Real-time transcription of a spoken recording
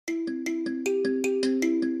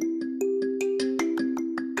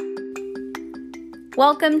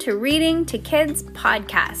Welcome to Reading to Kids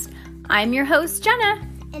podcast. I'm your host, Jenna.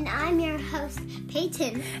 And I'm your host,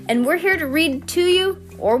 Peyton. And we're here to read to you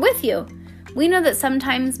or with you. We know that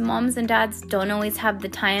sometimes moms and dads don't always have the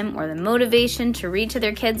time or the motivation to read to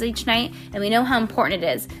their kids each night, and we know how important it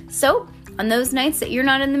is. So, on those nights that you're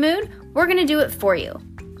not in the mood, we're going to do it for you.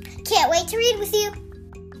 Can't wait to read with you.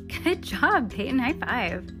 Good job, Peyton. High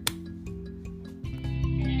five.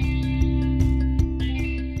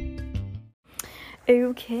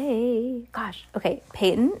 Okay,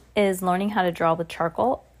 Peyton is learning how to draw with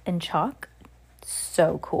charcoal and chalk.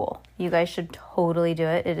 So cool. You guys should totally do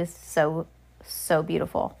it. It is so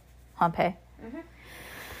beautiful. Huh, Pey? Mm-hmm.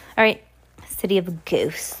 All right. City of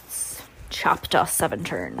Ghosts. Chapter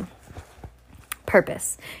 17.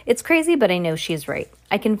 Purpose. It's crazy, but I know she's right.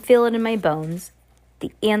 I can feel it in my bones.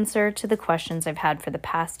 The answer to the questions I've had for the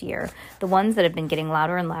past year. The ones that have been getting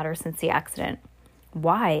louder and louder since the accident.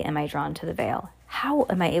 Why am I drawn to the veil? How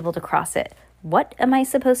am I able to cross it? What am I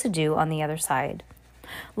supposed to do on the other side?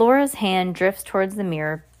 Laura's hand drifts towards the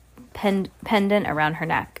mirror pendant around her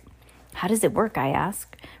neck. How does it work? I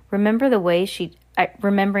ask, remembering the way she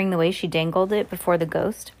dangled it before the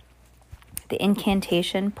ghost. The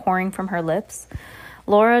incantation pouring from her lips.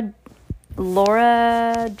 Laura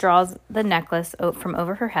draws the necklace from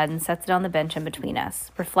over her head and sets it on the bench in between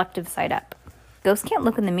us, reflective side up. Ghosts can't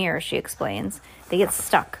look in the mirror, she explains. They get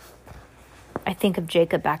stuck. I think of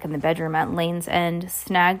Jacob back in the bedroom at Lane's End,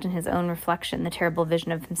 snagged in his own reflection, the terrible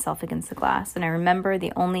vision of himself against the glass, and I remember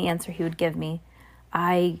the only answer he would give me.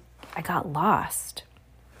 I got lost.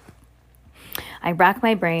 I rack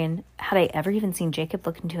my brain. Had I ever even seen Jacob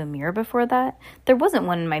look into a mirror before that? There wasn't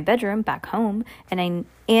one in my bedroom back home, and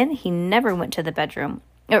he never went to the bathroom.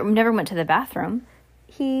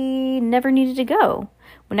 He never needed to go.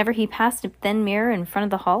 Whenever he passed a thin mirror in front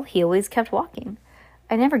of the hall, he always kept walking.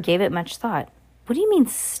 I never gave it much thought. What do you mean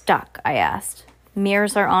stuck? I asked.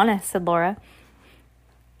 Mirrors are honest, said Laura.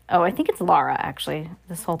 Oh, I think it's Laura, actually,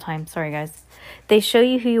 this whole time. Sorry, guys. They show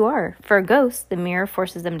you who you are. For a ghost, the mirror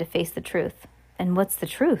forces them to face the truth. And what's the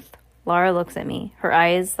truth? Laura looks at me, her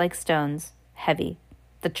eyes like stones, heavy.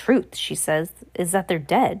 The truth, she says, is that they're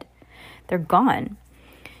dead. They're gone.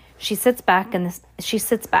 She sits back. In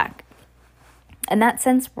that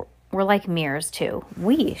sense, we're like mirrors too.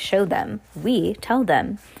 We show them. We tell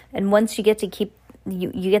them. And once you get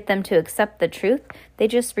them to accept the truth, they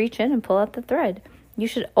just reach in and pull out the thread. You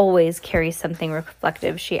should always carry something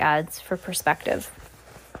reflective, she adds, for perspective.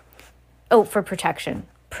 Oh, for protection.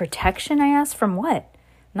 Protection, I asked, from what?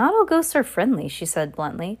 Not all ghosts are friendly, she said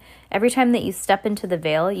bluntly. Every time that you step into the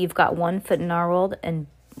veil, you've got 1 foot in our world and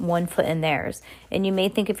 1 foot in theirs. And you may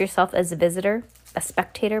think of yourself as a visitor, a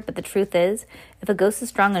spectator, but the truth is, if a ghost is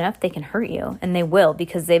strong enough, they can hurt you. And they will,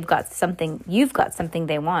 because you've got something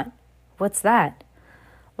they want. What's that?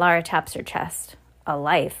 Laura taps her chest. A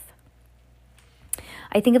life.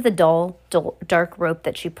 I think of the dull, dark rope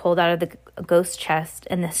that she pulled out of the ghost's chest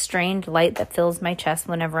and the strained light that fills my chest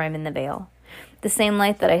whenever I'm in the veil. The same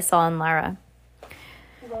light that I saw in Lara.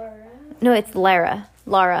 Laura? No, it's Lara.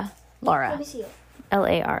 Laura. Let me see it.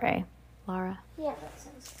 Lara. Lara. Yeah, that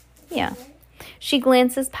sounds good. Yeah. She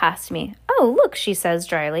glances past me. Oh, look, she says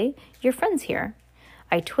dryly. Your friend's here.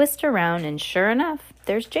 I twist around, and sure enough,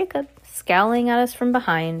 there's Jacob, scowling at us from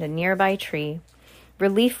behind a nearby tree.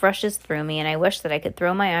 Relief rushes through me, and I wish that I could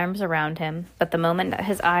throw my arms around him, but the moment that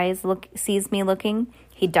his eyes sees me looking,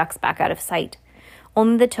 he ducks back out of sight.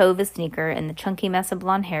 Only the toe of his sneaker and the chunky mess of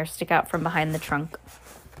blonde hair stick out from behind the trunk.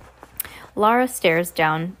 Laura stares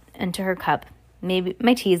down into her cup. Maybe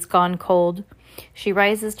my tea's gone cold. She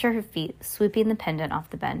rises to her feet, sweeping the pendant off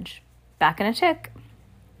the bench. Back in a tick.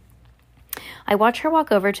 I watch her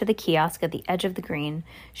walk over to the kiosk at the edge of the green.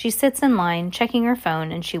 She sits in line, checking her phone,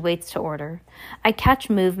 and she waits to order. I catch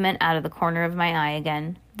movement out of the corner of my eye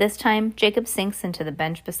again. This time, Jacob sinks into the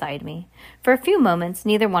bench beside me. For a few moments,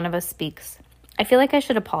 neither one of us speaks. I feel like I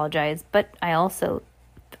should apologize, but I also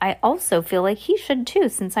feel like he should too,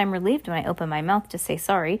 since I'm relieved when I open my mouth to say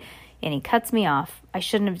sorry, and he cuts me off. I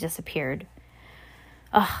shouldn't have disappeared.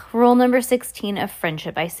 Rule number 16 of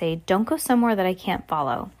friendship, I say, don't go somewhere that I can't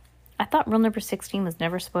follow. I thought rule number 16 was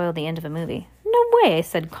never spoil the end of a movie. No way, I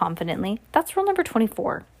said confidently. That's rule number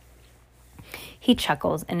 24. He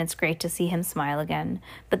chuckles, and it's great to see him smile again,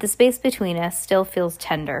 but the space between us still feels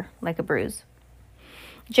tender, like a bruise.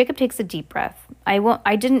 Jacob takes a deep breath.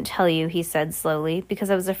 I didn't tell you, he said slowly, because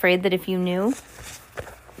I was afraid that if you knew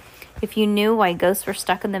why ghosts were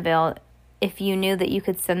stuck in the veil, if you knew that you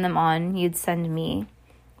could send them on, you'd send me.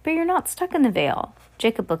 But you're not stuck in the veil.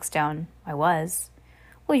 Jacob looks down. I was.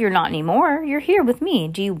 Well, you're not anymore. You're here with me.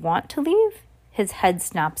 Do you want to leave? His head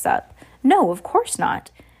snaps up. No, of course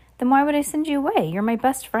not. Then why would I send you away? You're my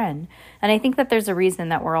best friend. And I think that there's a reason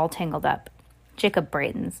that we're all tangled up. Jacob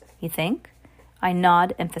brightens. You think? I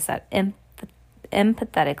nod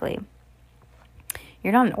empathetically.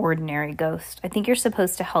 You're not an ordinary ghost. I think you're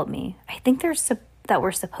supposed to help me. I think that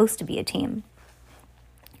we're supposed to be a team.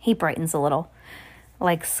 He brightens a little.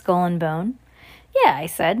 Like Skull and Bone? Yeah, I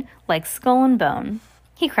said. Like Skull and Bone.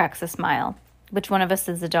 He cracks a smile. Which one of us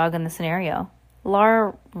is the dog in the scenario?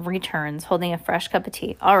 Laura returns, holding a fresh cup of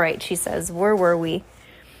tea. All right, she says. Where were we?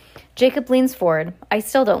 Jacob leans forward. I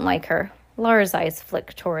still don't like her. Laura's eyes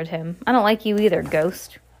flick toward him. I don't like you either,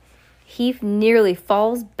 ghost. He nearly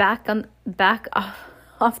falls back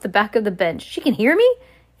off the back of the bench. She can hear me?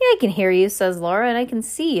 Yeah, I can hear you, says Laura, and I can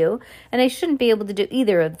see you, and I shouldn't be able to do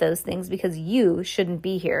either of those things because you shouldn't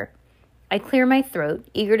be here. I clear my throat,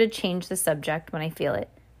 eager to change the subject when I feel it.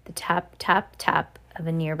 The tap, tap, tap of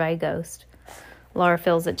a nearby ghost. Laura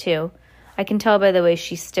feels it too. I can tell by the way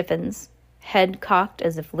she stiffens, head cocked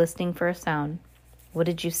as if listening for a sound. What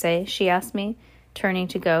did you say? She asked me, turning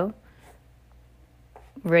to go.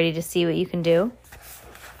 Ready to see what you can do?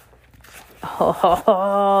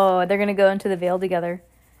 Oh, they're going to go into the veil together.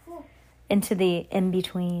 Into the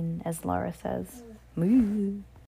in-between, as Laura says. Moo.